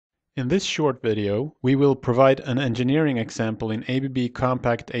In this short video, we will provide an engineering example in ABB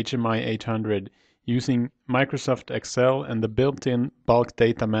Compact HMI 800 using Microsoft Excel and the built-in Bulk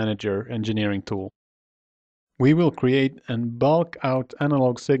Data Manager engineering tool. We will create and bulk out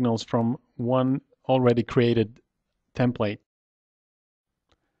analog signals from one already created template.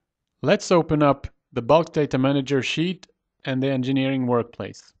 Let's open up the Bulk Data Manager sheet and the engineering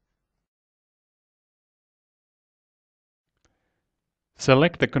workplace.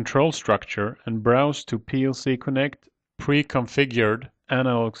 Select the control structure and browse to PLC Connect pre-configured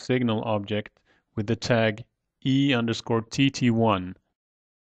analog signal object with the tag E_TT1.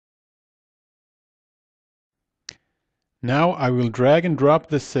 Now I will drag and drop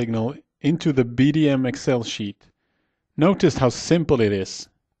this signal into the BDM Excel sheet. Notice how simple it is.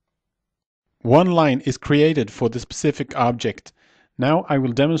 One line is created for the specific object. Now I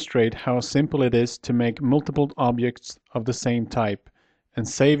will demonstrate how simple it is to make multiple objects of the same type and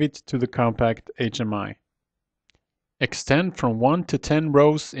save it to the Compact HMI. Extend from 1 to 10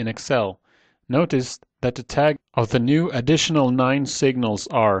 rows in Excel. Notice that the tag of the new additional 9 signals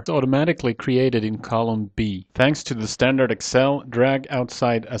are automatically created in column B, thanks to the standard Excel drag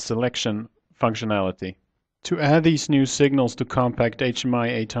outside a selection functionality. To add these new signals to Compact HMI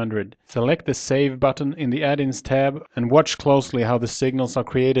 800, select the Save button in the Add-ins tab and watch closely how the signals are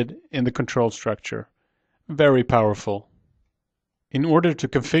created in the control structure. Very powerful. In order to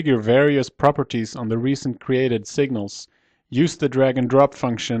configure various properties on the recent created signals, use the drag and drop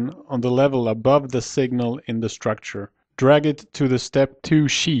function on the level above the signal in the structure. Drag it to the Step 2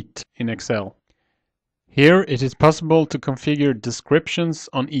 sheet in Excel. Here it is possible to configure descriptions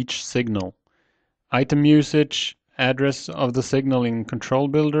on each signal. Item usage, address of the signal in Control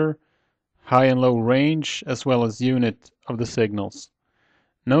Builder, high and low range, as well as unit of the signals.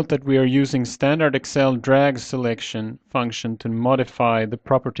 Note that we are using standard Excel drag selection function to modify the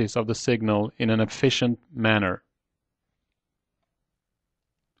properties of the signal in an efficient manner.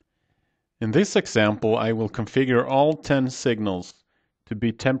 In this example, I will configure all 10 signals to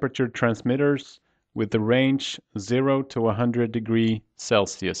be temperature transmitters with the range 0 to 100 degrees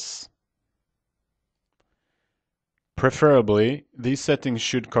Celsius. Preferably, these settings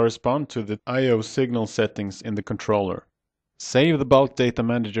should correspond to the I/O signal settings in the controller. Save the Bulk Data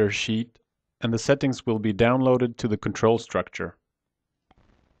Manager sheet and the settings will be downloaded to the control structure.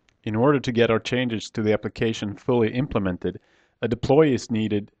 In order to get our changes to the application fully implemented, a deploy is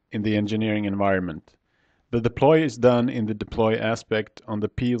needed in the engineering environment. The deploy is done in the deploy aspect on the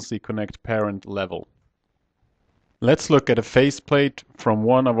PLC Connect parent level. Let's look at a faceplate from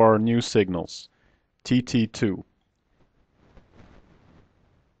one of our new signals, TT2.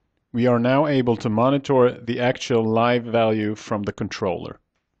 We are now able to monitor the actual live value from the controller.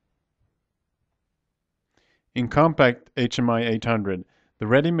 In Compact HMI 800, the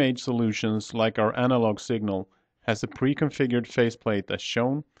Readymade solutions like our analog signal has a pre-configured faceplate as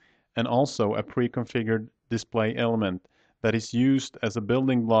shown and also a pre-configured display element that is used as a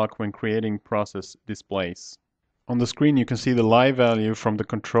building block when creating process displays. On the screen you can see the live value from the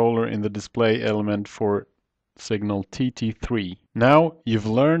controller in the display element for signal TT3. Now you've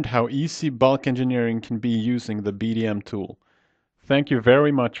learned how easy bulk engineering can be using the BDM tool. Thank you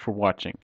very much for watching.